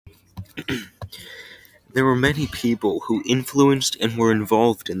There were many people who influenced and were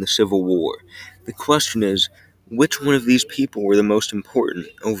involved in the Civil War. The question is, which one of these people were the most important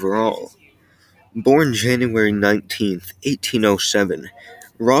overall? Born January 19th, 1807,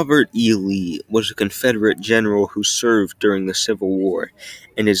 Robert E. Lee was a Confederate general who served during the Civil War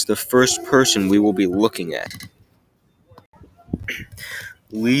and is the first person we will be looking at.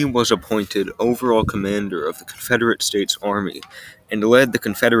 Lee was appointed overall commander of the Confederate States Army and led the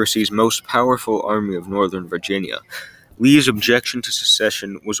Confederacy's most powerful army of Northern Virginia. Lee's objection to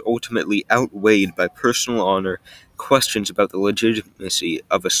secession was ultimately outweighed by personal honor, questions about the legitimacy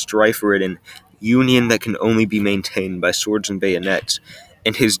of a strife-ridden union that can only be maintained by swords and bayonets,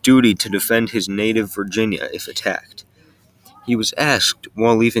 and his duty to defend his native Virginia if attacked. He was asked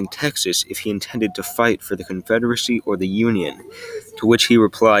while leaving Texas if he intended to fight for the Confederacy or the Union, to which he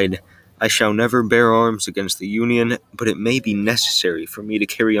replied, "I shall never bear arms against the Union, but it may be necessary for me to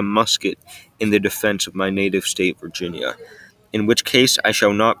carry a musket in the defense of my native state, Virginia, in which case I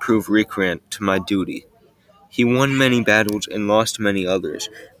shall not prove recreant to my duty." He won many battles and lost many others,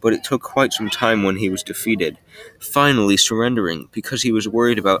 but it took quite some time when he was defeated, finally surrendering because he was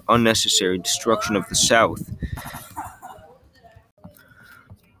worried about unnecessary destruction of the South.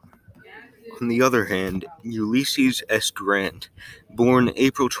 On the other hand, Ulysses S. Grant, born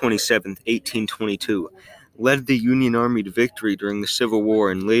April 27, 1822, led the Union Army to victory during the Civil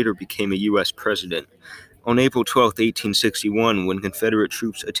War and later became a U.S. president. On April 12, 1861, when Confederate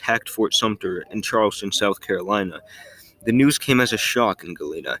troops attacked Fort Sumter in Charleston, South Carolina, the news came as a shock in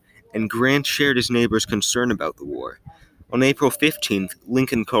Galena, and Grant shared his neighbors' concern about the war. On April 15th,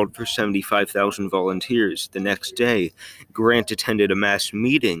 Lincoln called for 75,000 volunteers. The next day, Grant attended a mass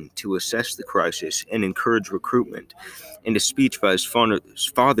meeting to assess the crisis and encourage recruitment, and a speech by his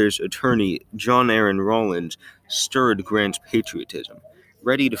father's attorney, John Aaron Rawlins, stirred Grant's patriotism.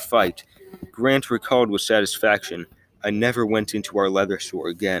 Ready to fight, Grant recalled with satisfaction, "I never went into our leather store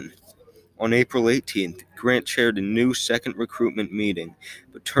again." On April 18th, Grant chaired a new second recruitment meeting,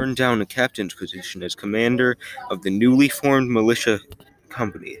 but turned down a captain's position as commander of the newly formed militia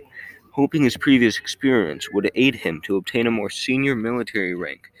company, hoping his previous experience would aid him to obtain a more senior military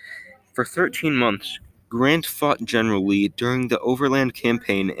rank. For 13 months, Grant fought General Lee during the Overland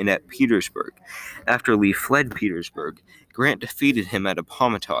Campaign and at Petersburg. After Lee fled Petersburg, Grant defeated him at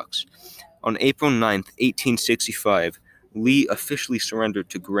Appomattox. On April 9th, 1865, Lee officially surrendered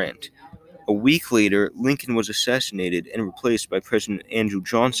to Grant. A week later, Lincoln was assassinated and replaced by President Andrew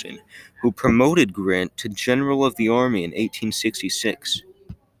Johnson, who promoted Grant to General of the Army in 1866.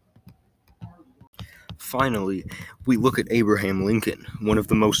 Finally, we look at Abraham Lincoln, one of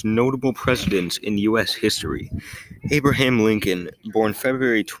the most notable presidents in U.S. history. Abraham Lincoln, born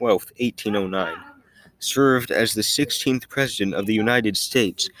February 12, 1809, served as the 16th President of the United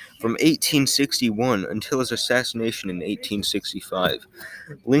States from 1861 until his assassination in 1865.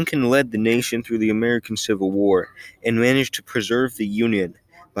 Lincoln led the nation through the American Civil War and managed to preserve the Union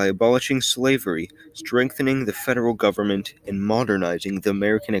by abolishing slavery, strengthening the federal government, and modernizing the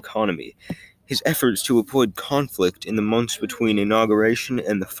American economy. His efforts to avoid conflict in the months between inauguration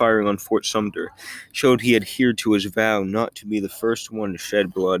and the firing on Fort Sumter showed he adhered to his vow not to be the first one to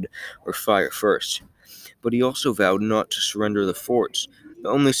shed blood or fire first. But he also vowed not to surrender the forts. The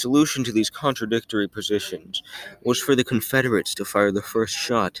only solution to these contradictory positions was for the Confederates to fire the first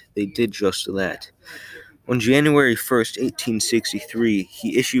shot. They did just that. On January 1st, 1863,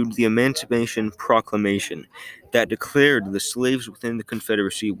 he issued the Emancipation Proclamation that declared the slaves within the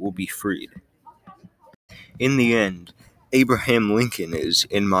Confederacy will be freed. In the end, Abraham Lincoln is,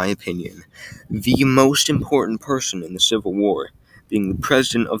 in my opinion, the most important person in the Civil War, being the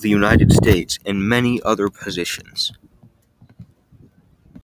President of the United States and many other positions.